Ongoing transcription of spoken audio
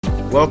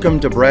Welcome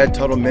to Brad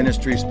Tuttle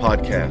Ministries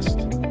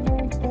podcast,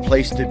 a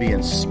place to be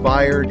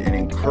inspired and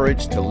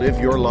encouraged to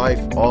live your life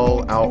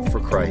all out for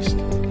Christ.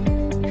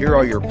 Here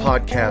are your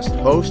podcast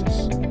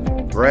hosts,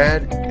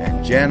 Brad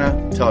and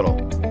Jana Tuttle.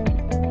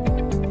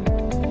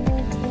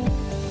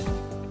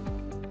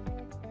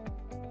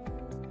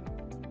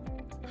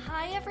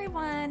 Hi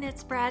everyone,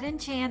 it's Brad and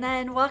Jana,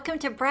 and welcome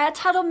to Brad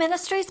Tuttle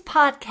Ministries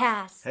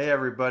podcast. Hey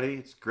everybody,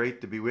 it's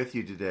great to be with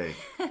you today.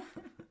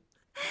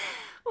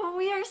 Well,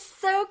 we are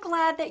so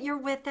glad that you're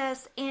with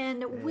us,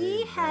 and we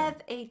Amen. have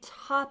a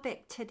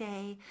topic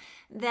today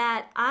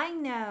that I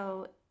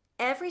know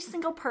every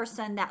single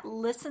person that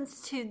listens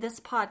to this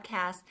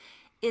podcast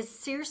is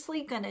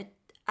seriously going to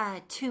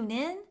tune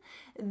in.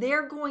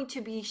 They're going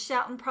to be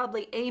shouting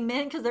probably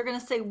amen because they're going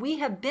to say, we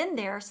have been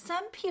there.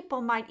 Some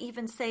people might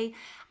even say,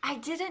 I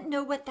didn't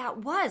know what that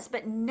was,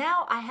 but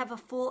now I have a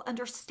full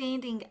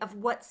understanding of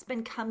what's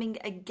been coming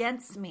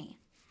against me.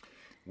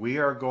 We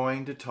are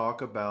going to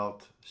talk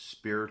about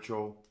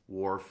spiritual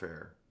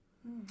warfare.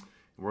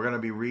 We're going to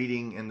be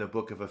reading in the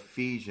book of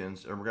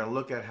Ephesians, and we're going to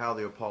look at how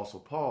the Apostle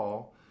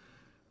Paul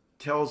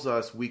tells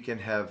us we can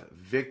have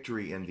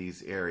victory in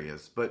these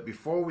areas. But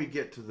before we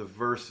get to the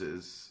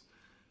verses,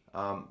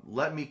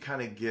 let me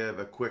kind of give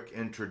a quick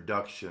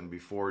introduction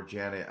before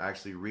Janet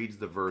actually reads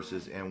the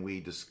verses and we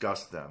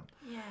discuss them.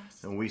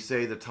 Yes. And we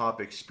say the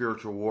topic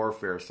spiritual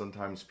warfare.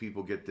 Sometimes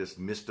people get this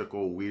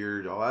mystical,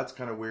 weird, oh, that's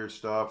kind of weird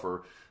stuff,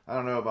 or I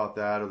don't know about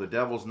that, or the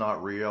devil's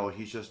not real.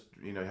 He's just,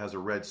 has a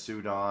red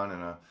suit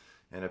on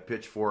and a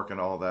pitchfork and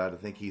all that. I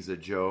think he's a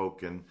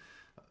joke and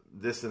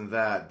this and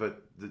that.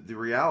 But the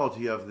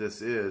reality of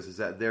this is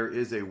that there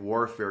is a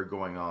warfare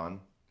going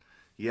on.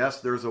 Yes,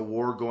 there's a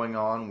war going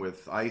on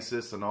with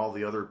ISIS and all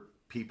the other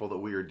people that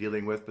we are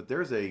dealing with, but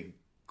there's a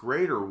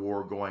greater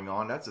war going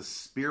on. That's a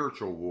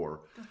spiritual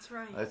war. That's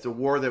right. It's a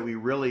war that we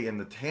really, in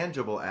the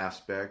tangible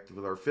aspect,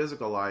 with our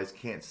physical eyes,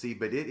 can't see,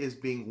 but it is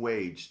being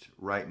waged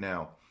right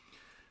now.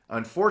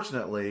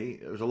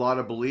 Unfortunately, there's a lot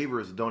of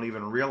believers that don't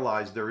even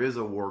realize there is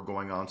a war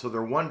going on, so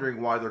they're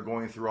wondering why they're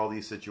going through all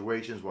these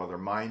situations, why their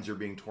minds are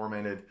being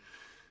tormented,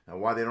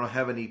 and why they don't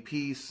have any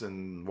peace,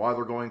 and why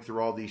they're going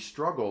through all these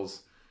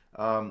struggles.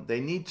 They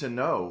need to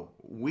know,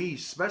 we,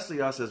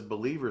 especially us as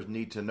believers,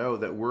 need to know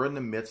that we're in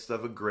the midst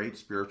of a great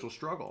spiritual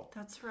struggle.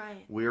 That's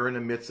right. We are in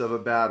the midst of a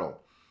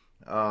battle.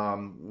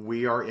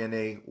 We are in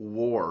a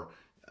war.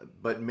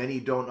 But many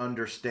don't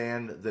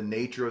understand the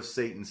nature of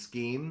Satan's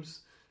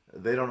schemes.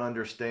 They don't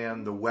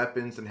understand the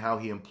weapons and how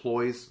he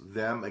employs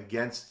them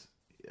against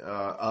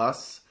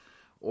us,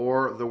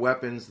 or the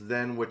weapons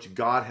then which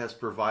God has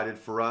provided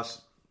for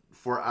us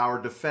for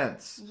our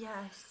defense.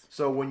 Yes.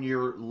 So when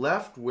you're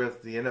left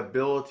with the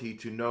inability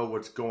to know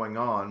what's going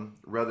on,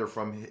 rather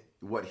from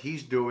what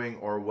he's doing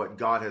or what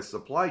God has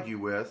supplied you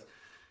with,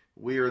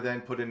 we are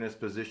then put in this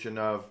position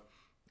of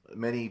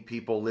many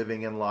people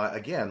living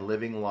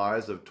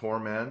lives of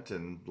torment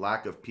and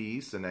lack of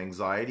peace and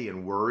anxiety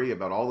and worry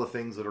about all the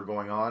things that are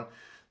going on.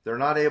 They're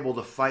not able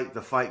to fight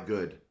the fight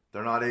good.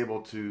 They're not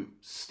able to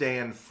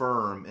stand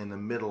firm in the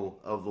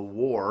middle of the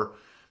war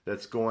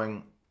that's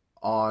going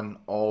on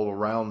all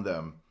around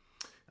them.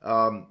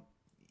 And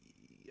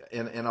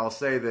I'll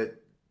say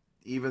that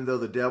even though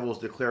the devil's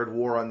declared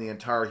war on the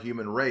entire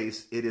human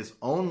race, it is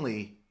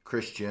only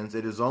Christians,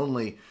 it is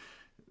only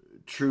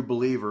true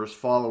believers,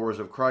 followers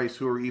of Christ,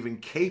 who are even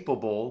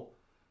capable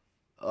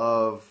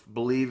of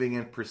believing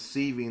and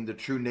perceiving the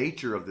true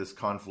nature of this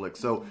conflict.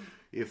 So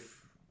if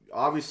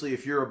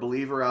you're a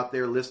believer out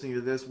there listening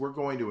to this, we're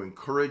going to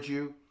encourage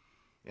you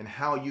in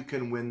how you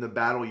can win the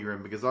battle you're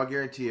in, because I'll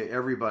guarantee you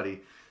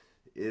everybody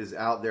is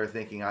out there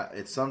thinking,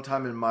 at some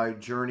time in my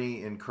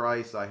journey in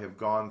Christ, I have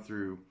gone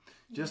through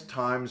just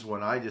times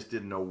when I just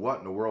didn't know what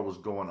in the world was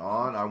going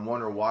on. I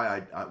wonder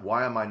why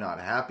am I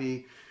not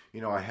happy?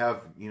 I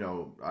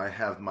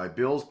have my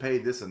bills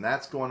paid, this and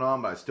that's going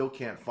on, but I still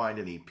can't find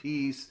any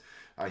peace.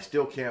 I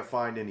still can't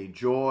find any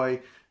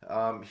joy.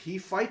 He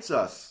fights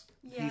us.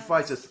 Yes. He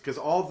fights us because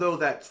although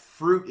that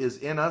fruit is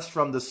in us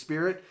from the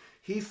Spirit,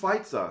 he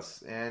fights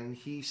us and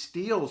he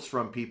steals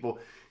from people.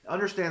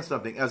 Understand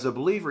something. As a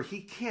believer, he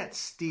can't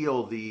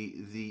steal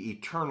the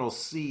eternal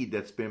seed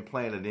that's been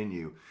planted in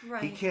you.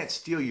 Right. He can't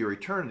steal your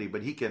eternity,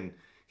 but he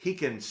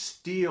can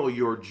steal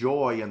your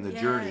joy in the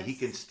journey. He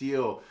can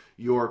steal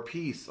your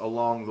peace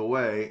along the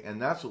way,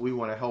 and that's what we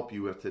want to help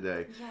you with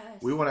today.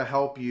 Yes. We want to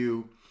help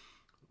you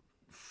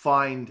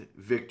find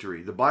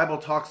victory. The Bible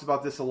talks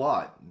about this a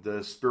lot.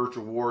 The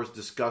spiritual war is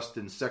discussed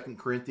in 2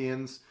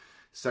 Corinthians,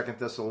 2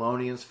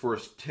 Thessalonians, 1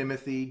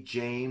 Timothy,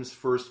 James,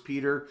 1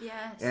 Peter,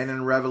 yes, and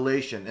in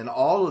Revelation. And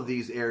all of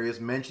these areas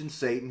mention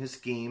Satan, his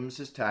schemes,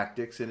 his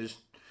tactics,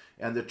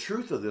 and the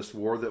truth of this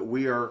war that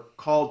we are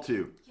called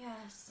to.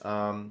 Yes.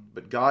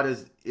 But God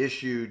has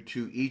issued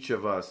to each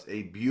of us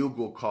a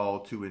bugle call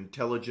to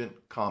intelligent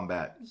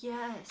combat.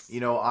 Yes.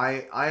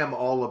 I am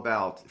all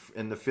about,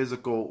 in the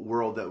physical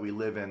world that we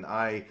live in,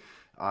 I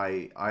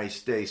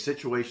stay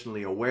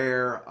situationally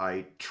aware.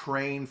 I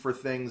train for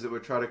things that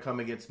would try to come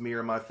against me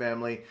or my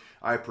family.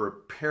 I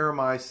prepare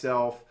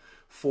myself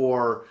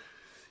for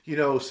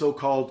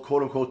so-called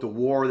quote unquote the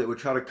war that would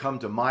try to come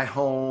to my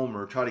home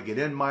or try to get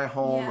in my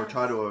home or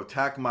try to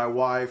attack my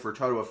wife or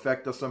try to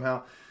affect us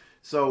somehow.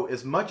 So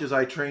as much as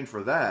I train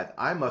for that,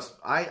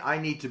 I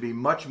need to be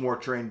much more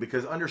trained,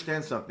 because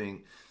understand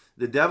something,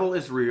 the devil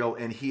is real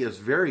and he is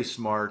very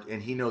smart,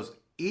 and he knows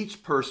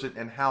each person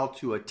and how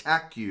to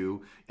attack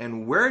you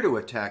and where to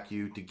attack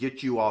you to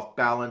get you off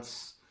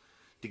balance,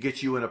 to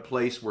get you in a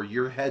place where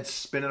your head's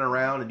spinning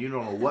around and you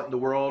don't know what in the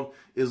world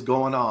is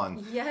going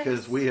on. Yes.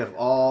 Because we have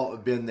all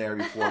been there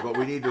before. But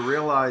we need to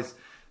realize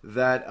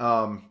that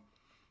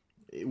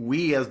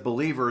we as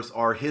believers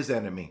are his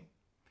enemy.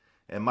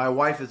 And my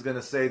wife is going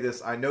to say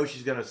this. I know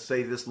she's going to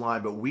say this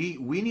line, but we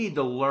need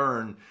to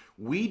learn,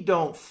 we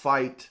don't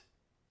fight.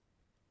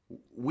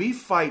 We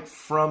fight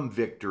from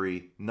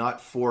victory, not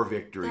for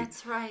victory.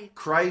 That's right.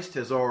 Christ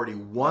has already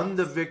won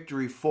the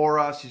victory for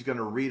us. He's going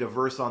to read a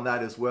verse on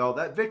that as well.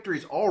 That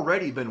victory's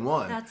already been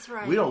won. That's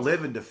right. We don't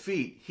live in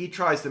defeat. He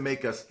tries to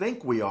make us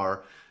think we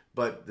are,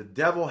 but the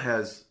devil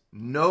has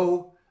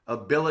no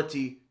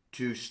ability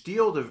to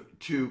steal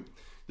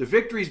the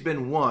victory's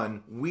been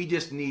won. We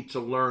just need to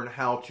learn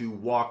how to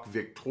walk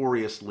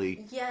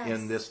victoriously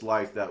in this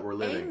life that we're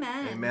living.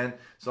 Amen. Amen.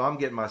 So I'm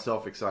getting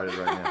myself excited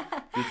right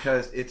now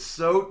because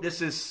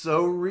this is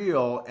so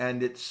real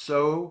and it's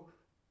so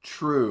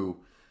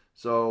true.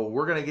 So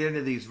we're going to get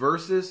into these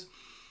verses.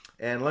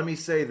 And let me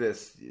say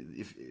this,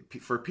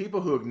 for people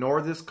who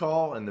ignore this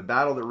call and the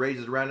battle that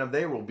rages around them,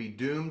 they will be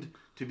doomed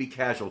to be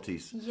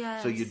casualties.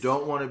 Yes. So you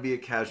don't want to be a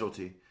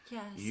casualty.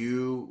 Yes.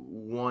 You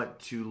want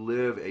to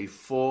live a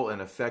full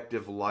and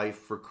effective life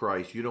for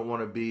Christ. You don't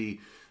want to be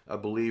a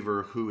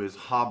believer who is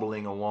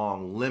hobbling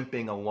along,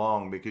 limping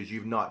along because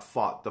you've not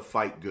fought the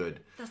fight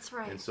good. That's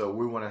right. And so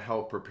we want to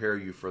help prepare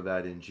you for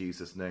that in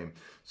Jesus' name.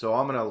 So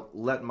I'm going to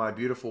let my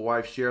beautiful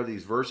wife share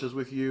these verses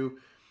with you,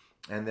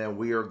 and then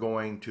we are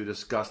going to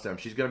discuss them.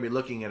 She's going to be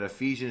looking at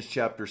Ephesians she's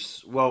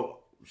going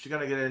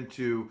to get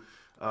into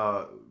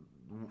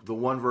the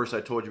one verse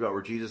I told you about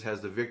where Jesus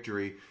has the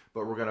victory,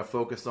 but we're going to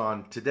focus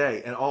on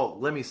today. And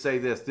let me say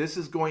this. This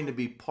is going to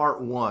be part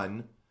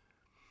one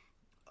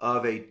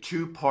of a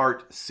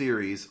 2-part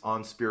series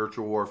on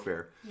spiritual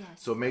warfare. Yes.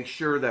 So make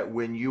sure that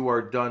when you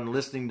are done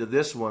listening to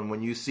this one,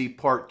 when you see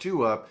part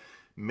 2 up,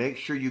 make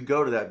sure you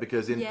go to that,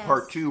 because in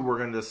part 2, we're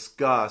going to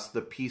discuss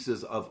the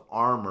pieces of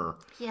armor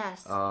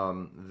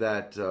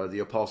that the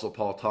Apostle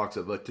Paul talks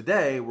about. But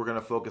today, we're going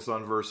to focus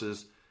on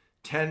verses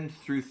 10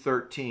 through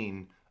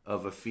 13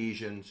 of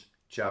Ephesians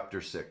chapter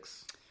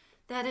 6.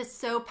 That is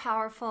so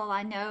powerful.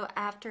 I know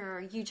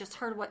after you just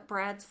heard what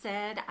Brad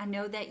said, I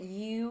know that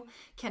you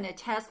can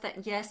attest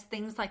that, yes,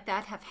 things like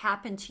that have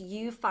happened to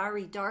you.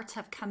 Fiery darts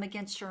have come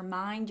against your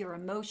mind, your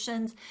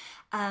emotions,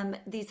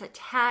 these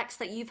attacks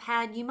that you've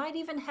had. You might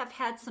even have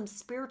had some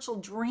spiritual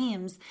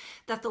dreams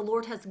that the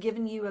Lord has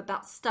given you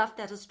about stuff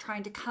that is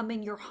trying to come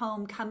in your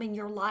home, come in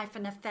your life,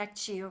 and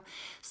affect you.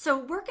 So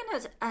we're going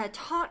to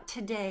talk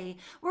today.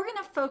 We're going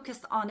to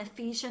focus on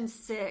Ephesians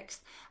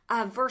 6,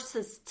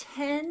 verses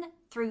 10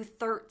 through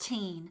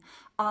 13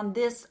 on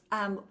this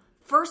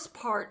first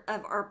part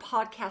of our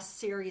podcast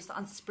series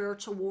on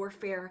spiritual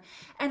warfare.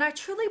 And I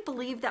truly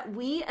believe that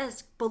we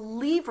as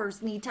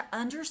believers need to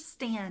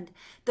understand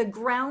the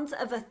grounds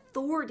of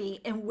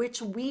authority in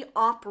which we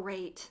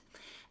operate.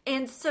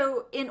 And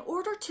so in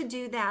order to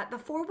do that,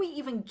 before we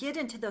even get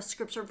into those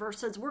scripture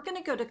verses, we're going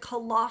to go to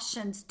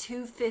Colossians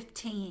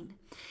 2:15.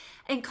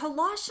 In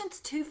Colossians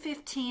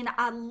 2:15,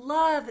 I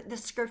love the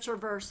scripture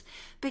verse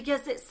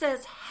because it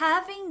says,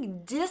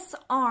 having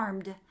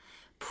disarmed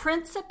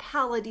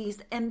principalities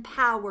and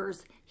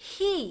powers,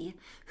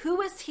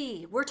 who is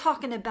he? We're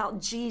talking about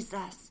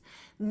Jesus,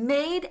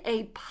 made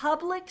a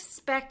public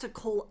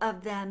spectacle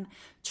of them,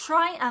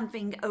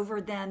 triumphing over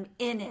them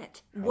in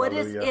it. Hallelujah. What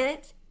is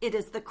it? It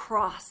is the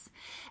cross.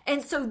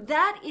 And so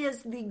that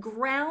is the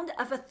ground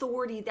of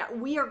authority that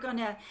we are going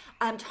to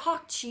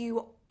talk to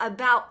you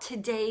about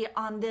today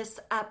on this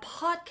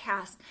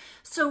podcast.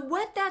 So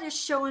what that is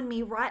showing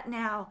me right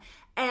now,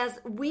 as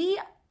we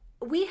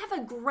have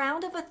a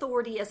ground of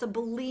authority as a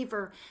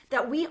believer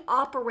that we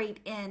operate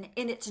in,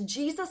 and it's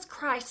Jesus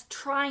Christ's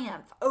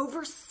triumph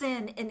over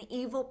sin and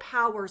evil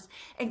powers.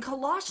 And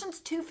Colossians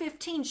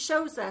 2:15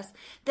 shows us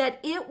that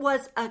it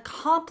was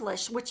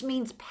accomplished, which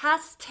means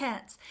past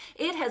tense.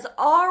 It has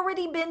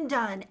already been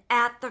done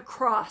at the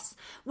cross.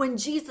 When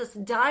Jesus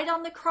died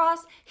on the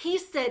cross, he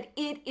said,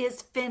 it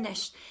is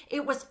finished.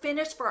 It was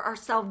finished for our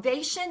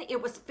salvation.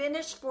 It was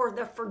finished for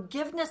the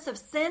forgiveness of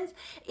sins.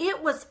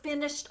 It was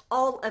finished,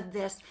 all of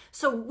this.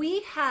 So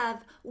we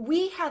have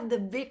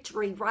the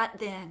victory right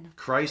then.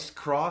 Christ's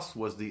cross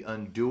was the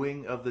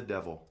undoing of the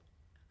devil.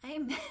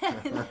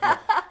 Amen.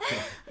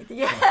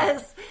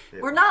 Yes.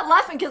 We're not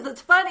laughing because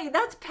it's funny.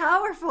 That's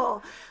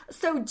powerful.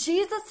 So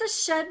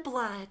Jesus' shed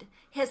blood,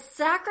 his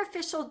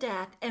sacrificial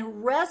death,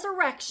 and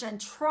resurrection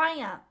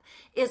triumph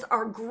is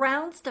our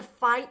grounds to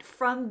fight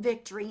from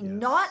victory,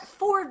 not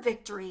for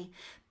victory,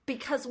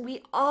 because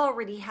we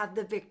already have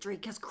the victory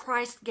because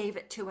Christ gave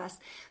it to us.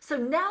 So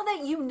now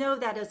that you know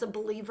that as a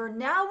believer,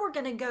 now we're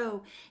going to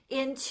go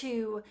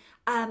into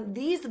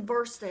these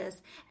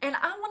verses. And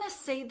I want to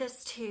say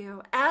this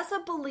too. As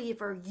a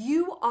believer,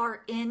 you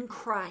are in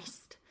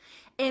Christ.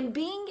 And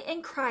being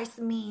in Christ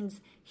means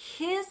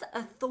his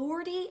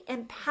authority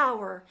and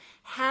power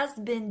has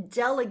been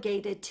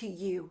delegated to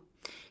you.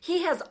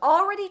 He has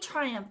already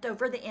triumphed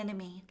over the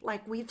enemy,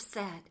 like we've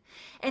said,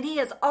 and he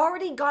has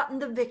already gotten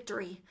the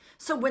victory.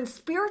 So when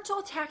spiritual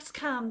attacks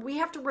come, we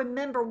have to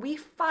remember we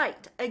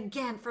fight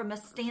again from a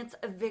stance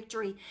of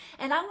victory.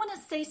 And I want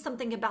to say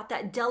something about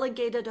that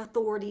delegated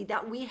authority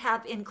that we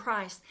have in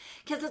Christ,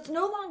 because it's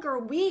no longer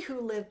we who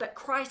live, but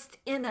Christ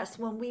in us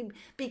when we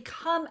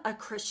become a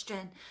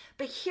Christian.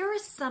 But here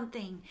is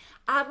something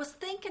I was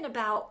thinking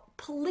about.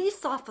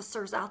 Police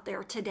officers out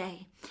there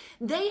today,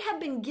 they have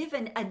been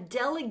given a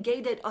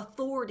delegated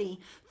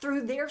authority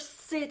through their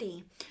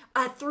city,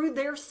 through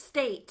their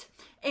state,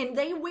 and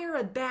they wear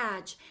a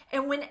badge.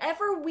 And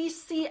whenever we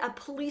see a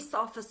police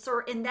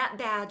officer in that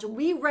badge,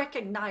 we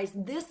recognize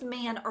this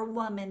man or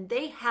woman,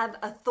 they have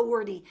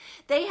authority.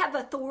 They have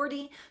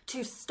authority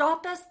to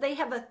stop us. They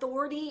have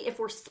authority if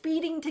we're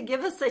speeding to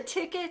give us a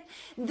ticket.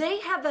 They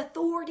have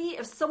authority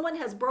if someone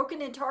has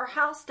broken into our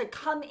house to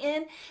come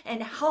in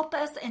and help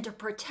us and to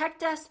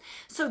protect us.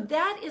 So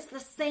that is the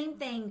same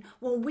thing.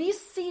 When we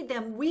see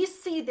them, we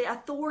see the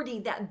authority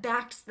that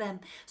backs them.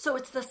 So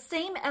it's the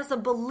same as a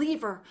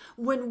believer.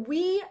 When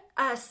we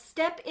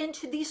step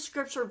into these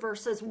scripture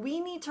verses, we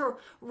need to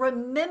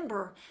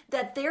remember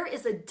that there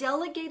is a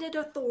delegated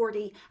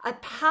authority, a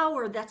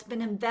power that's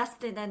been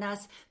invested in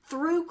us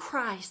through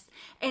Christ.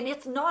 And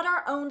it's not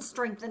our own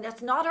strength and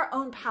it's not our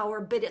own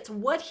power, but it's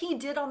what he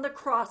did on the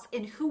cross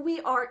and who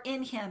we are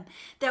in him,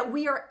 that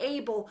we are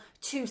able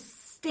to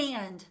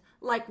stand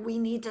like we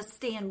need to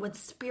stand when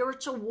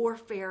spiritual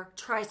warfare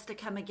tries to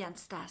come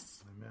against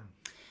us. Amen.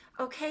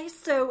 Okay,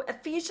 so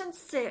Ephesians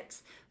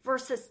 6,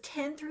 verses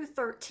 10 through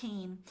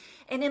 13.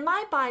 And in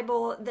my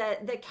Bible,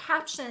 the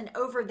caption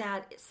over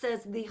that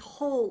says the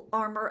whole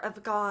armor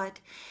of God.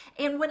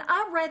 And when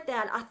I read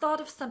that, I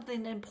thought of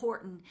something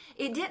important.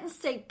 It didn't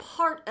say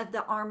part of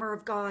the armor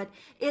of God.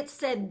 It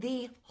said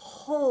the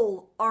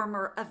whole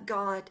armor of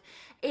God.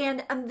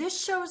 And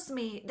this shows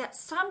me that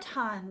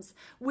sometimes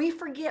we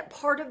forget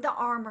part of the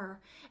armor.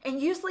 And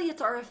usually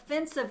it's our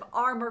offensive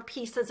armor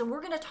pieces. And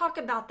we're going to talk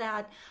about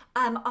that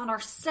on our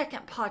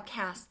second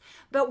podcast.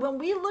 But when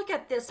we look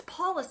at this,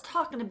 Paul is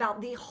talking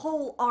about the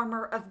whole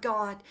armor of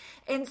God.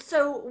 And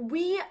so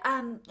we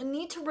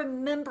need to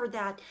remember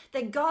that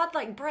God,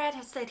 like Brad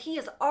has said, he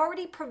has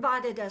already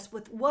provided us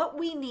with what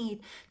we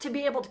need to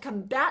be able to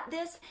combat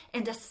this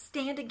and to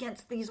stand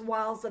against these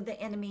wiles of the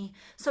enemy.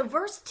 So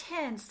verse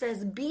 10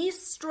 says, be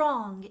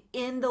strong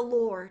in the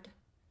Lord.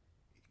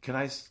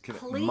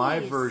 My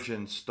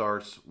version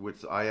starts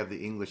with, I have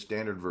the English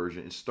Standard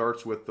Version. It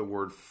starts with the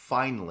word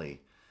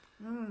finally.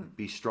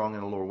 Be strong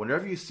in the Lord.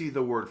 Whenever you see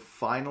the word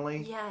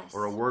finally, yes,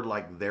 or a word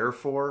like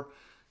therefore,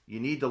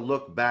 you need to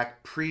look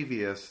back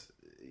previous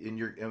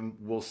and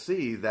we'll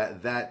see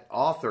that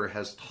author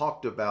has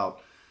talked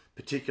about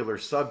particular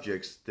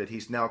subjects that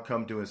he's now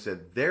come to and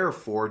said,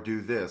 therefore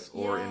do this.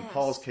 Or in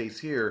Paul's case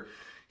here,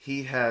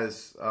 he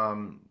has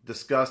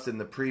discussed in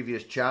the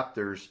previous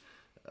chapters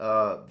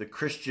the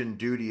Christian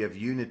duty of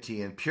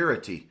unity and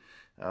purity,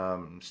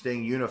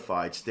 staying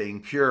unified,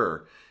 staying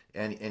pure.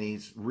 And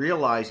he's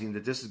realizing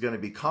that this is going to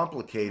be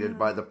complicated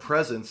by the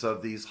presence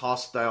of these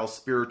hostile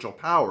spiritual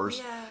powers.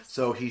 Yes.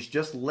 So he's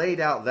just laid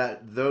out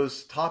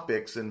those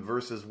topics in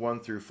verses 1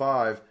 through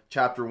 5,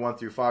 chapter 1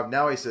 through 5.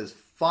 Now he says,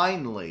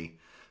 finally.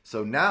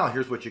 So now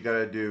here's what you got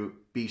to do.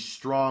 Be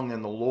strong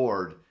in the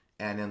Lord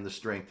and in the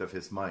strength of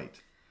his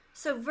might.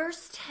 So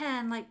verse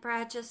 10, like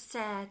Brad just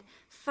said,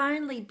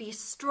 finally be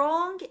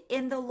strong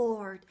in the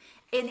Lord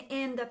and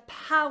in the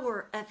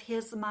power of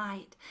his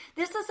might.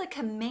 This is a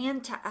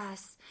command to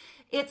us.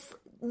 It's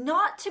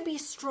not to be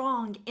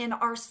strong in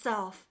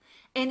ourself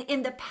and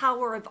in the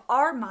power of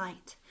our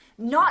might,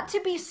 not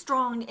to be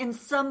strong in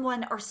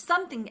someone or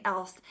something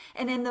else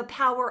and in the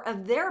power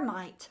of their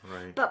might.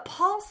 Right. But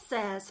Paul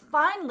says,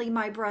 finally,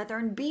 my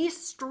brethren, be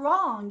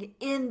strong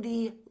in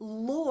the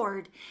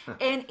Lord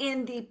and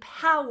in the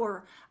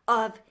power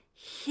of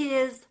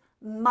his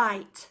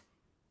might.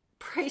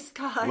 Praise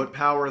God. What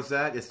power is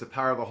that? It's the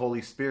power of the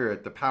Holy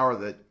Spirit, the power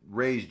that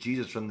raised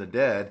Jesus from the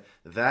dead.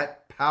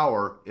 That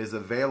power is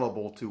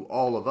available to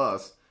all of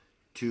us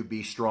to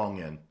be strong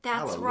in.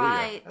 That's Hallelujah.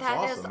 right. That's That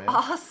awesome, is man.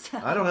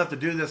 awesome. I don't have to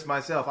do this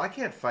myself. I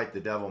can't fight the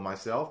devil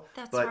myself.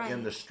 But right.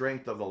 in the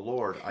strength of the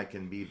Lord, I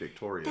can be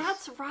victorious.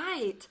 That's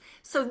right.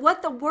 So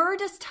what the word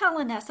is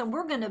telling us, and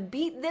we're going to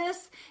beat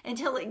this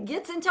until it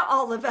gets into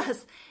all of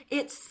us,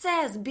 it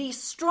says, be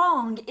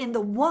strong in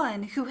the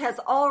one who has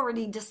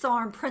already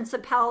disarmed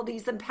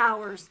principalities and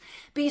powers.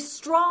 Be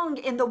strong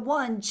in the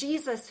one,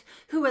 Jesus,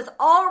 who has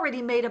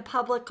already made a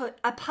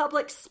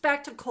public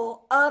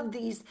spectacle of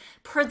these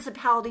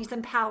principalities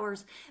and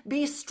powers.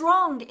 Be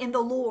strong in the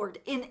Lord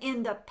and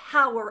in the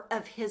power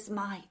of his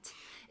might.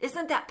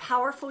 Isn't that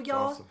powerful,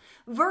 y'all? Awesome.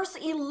 Verse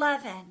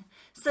 11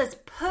 says,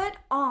 put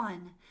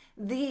on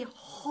the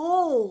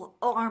whole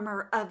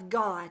armor of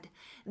God,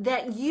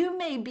 that you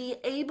may be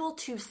able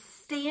to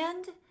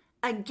stand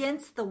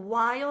against the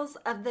wiles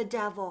of the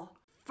devil.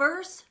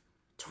 Verse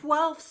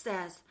 12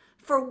 says,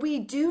 for we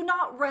do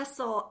not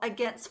wrestle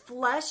against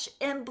flesh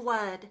and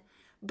blood,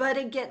 but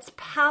against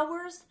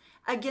powers,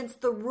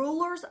 against the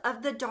rulers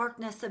of the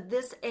darkness of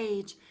this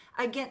age,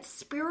 against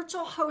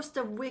spiritual hosts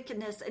of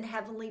wickedness in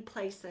heavenly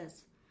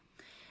places.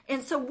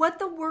 And so what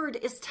the word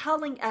is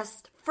telling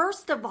us,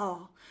 first of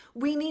all,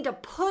 we need to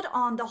put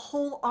on the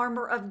whole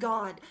armor of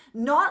God,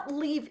 not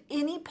leave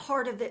any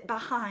part of it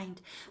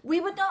behind. We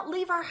would not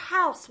leave our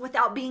house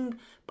without being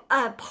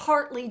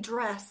partly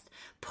dressed,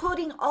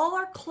 putting all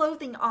our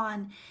clothing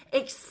on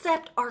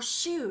except our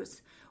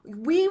shoes.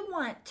 We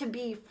want to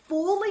be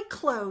fully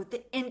clothed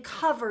and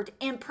covered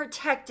and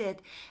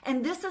protected.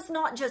 And this is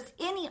not just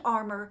any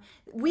armor.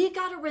 We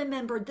got to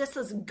remember this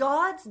is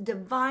God's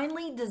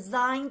divinely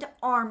designed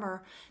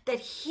armor that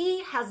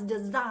He has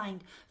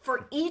designed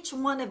for each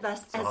one of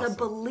us as awesome. A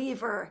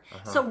believer.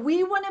 So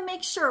we want to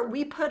make sure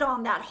we put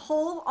on that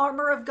whole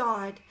armor of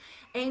God.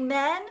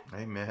 Amen?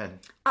 Amen.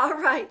 All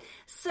right.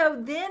 So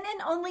then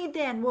and only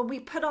then, when we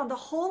put on the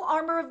whole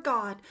armor of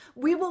God,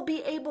 we will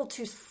be able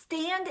to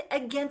stand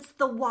against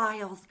the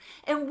wiles.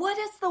 And what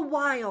is the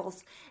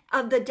wiles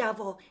of the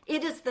devil?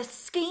 It is the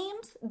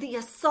schemes, the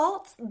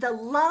assaults, the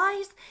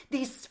lies,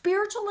 the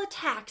spiritual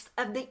attacks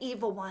of the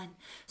evil one.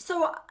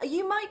 So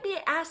you might be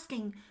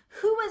asking,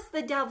 who is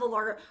the devil,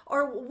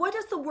 or what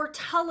does the word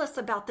tell us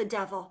about the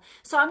devil?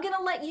 So I'm going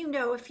to let you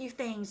know a few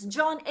things.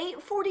 John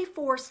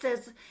 8:44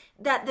 says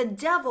that the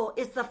devil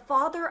is the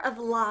father of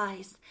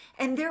lies,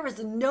 and there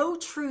is no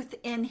truth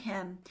in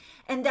him,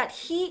 and that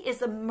he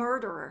is a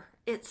murderer,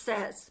 it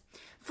says.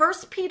 1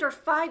 Peter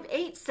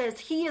 5:8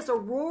 says he is a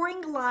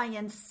roaring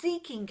lion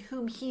seeking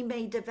whom he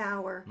may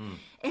devour.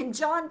 And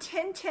John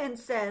 10:10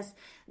 says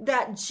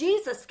that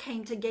Jesus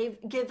came to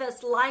give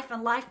us life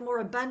and life more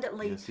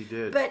abundantly. Yes, he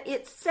did. But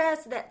it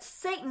says that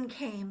Satan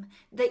came,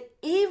 the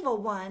evil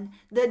one,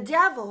 the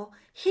devil,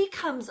 he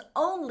comes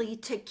only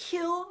to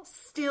kill,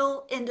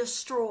 steal, and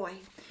destroy.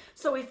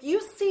 So if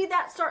you see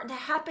that starting to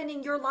happen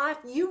in your life,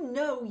 you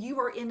know you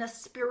are in a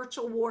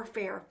spiritual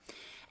warfare.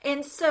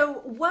 And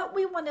so what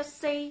we want to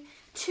say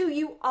to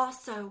you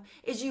also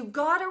is you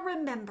got to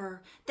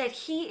remember that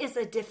he is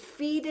a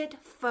defeated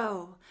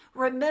foe.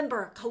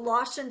 Remember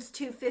Colossians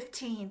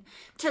 2:15.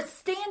 To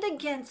stand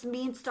against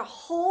means to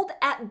hold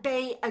at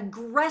bay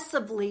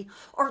aggressively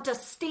or to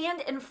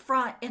stand in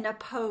front and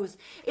oppose.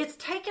 It's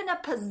taking a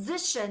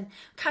position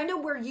kind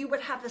of where you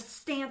would have a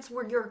stance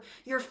where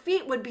your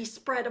feet would be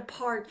spread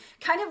apart.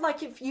 Kind of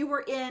like if you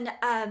were in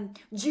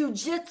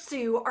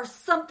jiu-jitsu or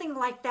something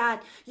like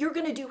that. You're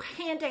going to do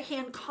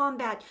hand-to-hand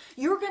combat.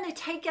 You're going to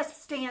take a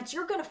stance.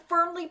 You're going to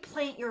firmly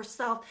plant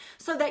yourself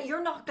so that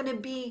you're not going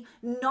to be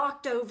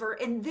knocked over.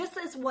 And this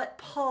is what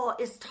Paul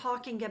is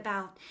talking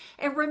about.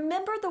 And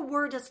remember, the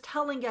word is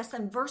telling us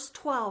in verse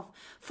 12,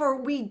 for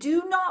we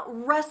do not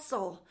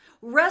wrestle.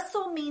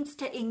 Wrestle means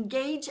to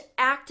engage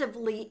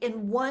actively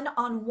in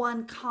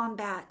one-on-one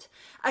combat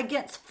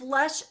against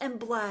flesh and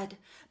blood,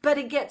 but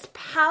against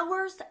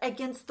powers,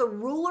 against the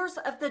rulers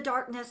of the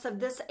darkness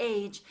of this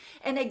age,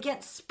 and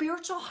against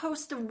spiritual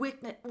hosts of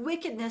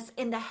wickedness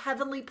in the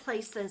heavenly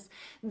places.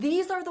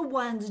 These are the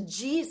ones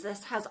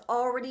Jesus has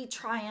already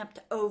triumphed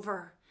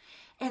over.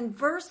 And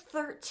verse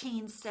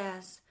 13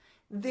 says,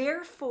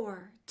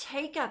 therefore,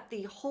 take up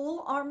the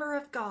whole armor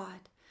of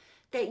God,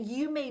 that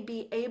you may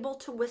be able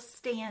to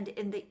withstand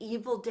in the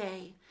evil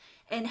day,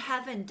 and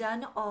having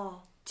done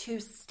all,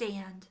 to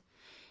stand.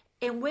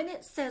 And when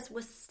it says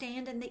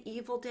withstand in the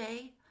evil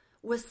day,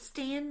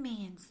 withstand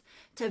means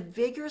to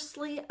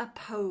vigorously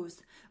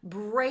oppose,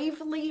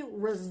 bravely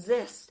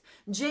resist.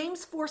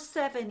 James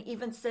 4:7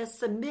 even says,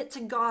 submit to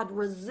God,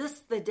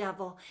 resist the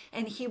devil,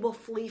 and he will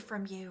flee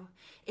from you.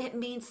 It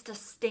means to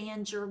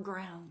stand your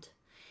ground.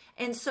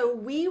 And so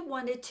we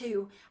wanted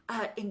to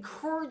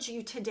encourage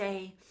you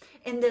today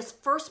in this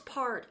first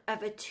part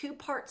of a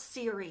two-part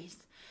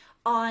series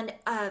on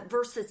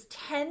verses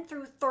 10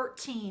 through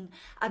 13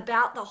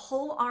 about the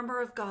whole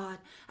armor of God.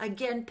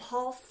 Again,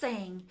 Paul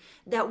saying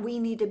that we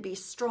need to be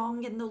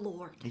strong in the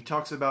Lord. He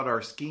talks about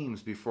our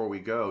schemes before we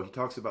go. He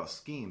talks about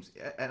schemes.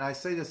 And I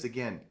say this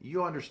again,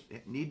 you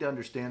need to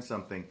understand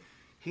something.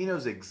 He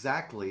knows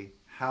exactly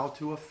how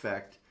to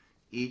affect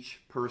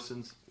each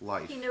person's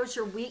life. He knows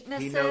your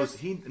weaknesses.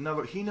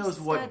 He knows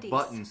what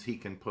buttons he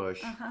can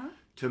push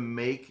to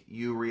make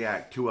you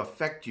react, to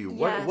affect you.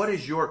 Yes. What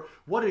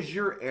is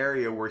your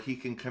area where he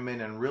can come in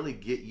and really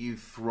get you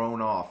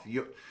thrown off?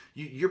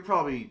 You're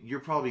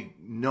probably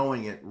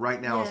knowing it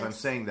right now as I'm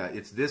saying that.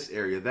 It's this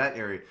area, that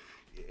area.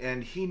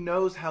 And he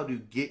knows how to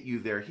get you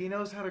there. He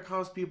knows how to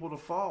cause people to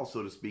fall,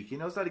 so to speak. He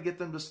knows how to get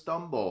them to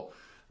stumble.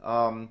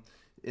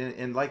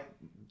 And like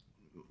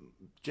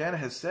Jana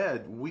has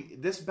said,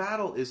 this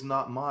battle is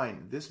not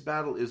mine. This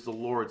battle is the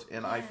Lord's,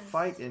 and I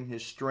fight in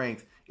his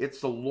strength. It's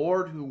the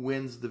Lord who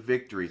wins the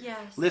victory.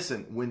 Yes.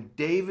 Listen, when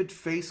David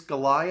faced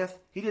Goliath,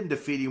 he didn't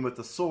defeat him with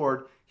a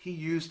sword. He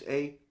used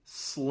a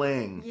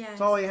sling. Yes.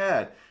 That's all he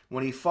had.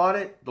 When he fought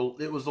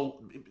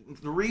the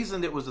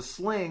reason it was a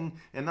sling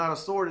and not a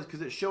sword is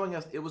because it's showing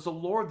us it was the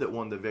Lord that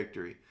won the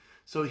victory.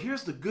 So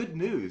here's the good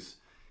news.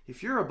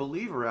 If you're a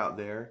believer out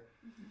there,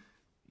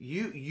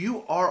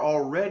 you are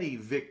already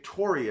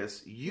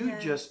victorious. You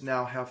just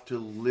now have to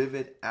live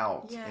it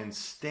out and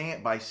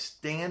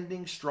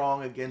standing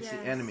strong against the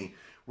enemy.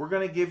 We're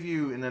going to give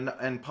you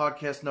in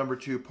podcast number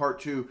 2,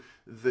 part 2,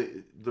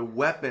 the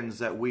weapons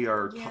that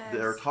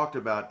that are talked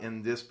about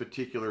in this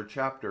particular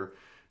chapter.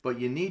 But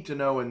you need to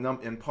know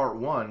in part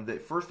 1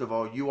 that, first of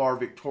all, you are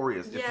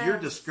victorious. Yes. If you're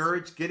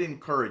discouraged, get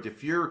encouraged.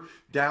 If you're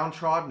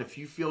downtrodden, if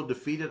you feel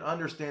defeated,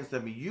 understand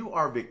that you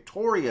are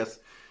victorious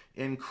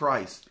in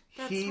Christ.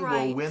 He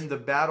will win the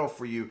battle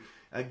for you.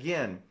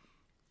 Again,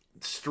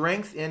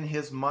 strength in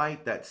his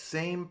might, that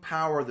same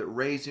power that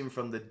raised him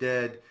from the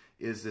dead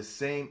is the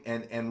same,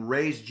 and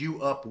raised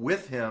you up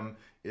with him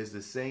is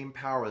the same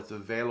power that's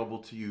available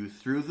to you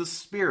through the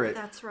Spirit,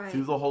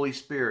 through the Holy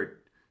Spirit,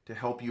 to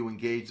help you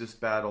engage this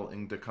battle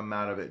and to come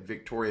out of it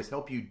victorious,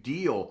 help you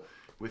deal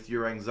with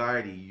your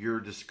anxiety, your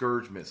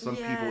discouragement. Some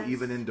people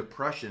even in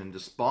depression and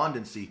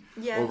despondency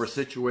over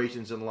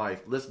situations in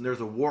life. Listen,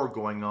 there's a war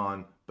going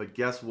on, but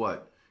guess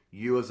what?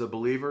 You as a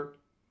believer,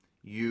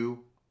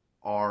 you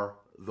are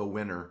the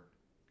winner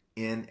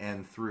in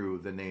and through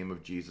the name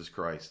of Jesus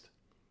Christ.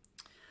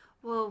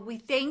 Well, we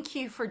thank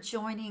you for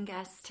joining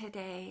us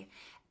today,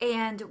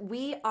 and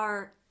we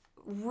are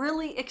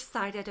really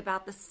excited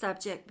about the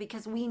subject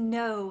because we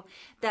know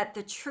that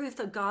the truth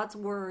of God's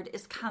word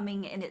is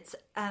coming, and it's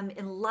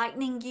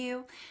enlightening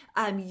you.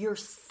 You're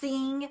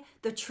seeing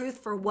the truth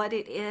for what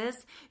it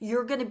is.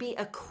 You're going to be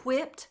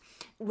equipped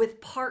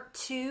with part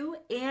 2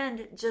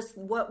 and just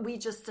what we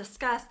just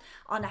discussed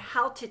on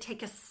how to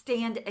take a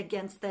stand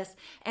against this.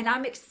 And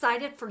I'm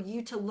excited for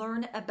you to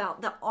learn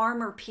about the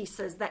armor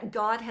pieces that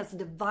God has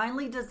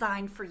divinely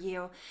designed for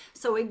you.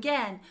 So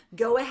again,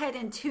 go ahead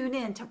and tune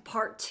in to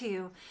part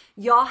 2.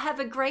 Y'all have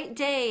a great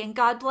day, and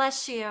God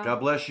bless you. God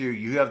bless you.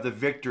 You have the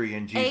victory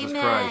in Jesus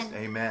Christ.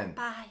 Amen.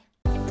 Bye.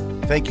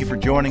 Thank you for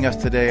joining us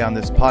today on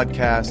this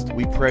podcast.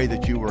 We pray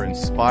that you were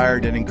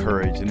inspired and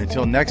encouraged. And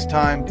until next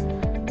time,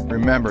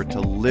 remember to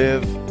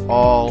live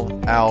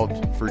all out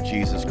for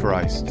Jesus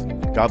Christ.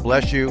 God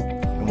bless you,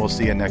 and we'll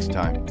see you next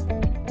time.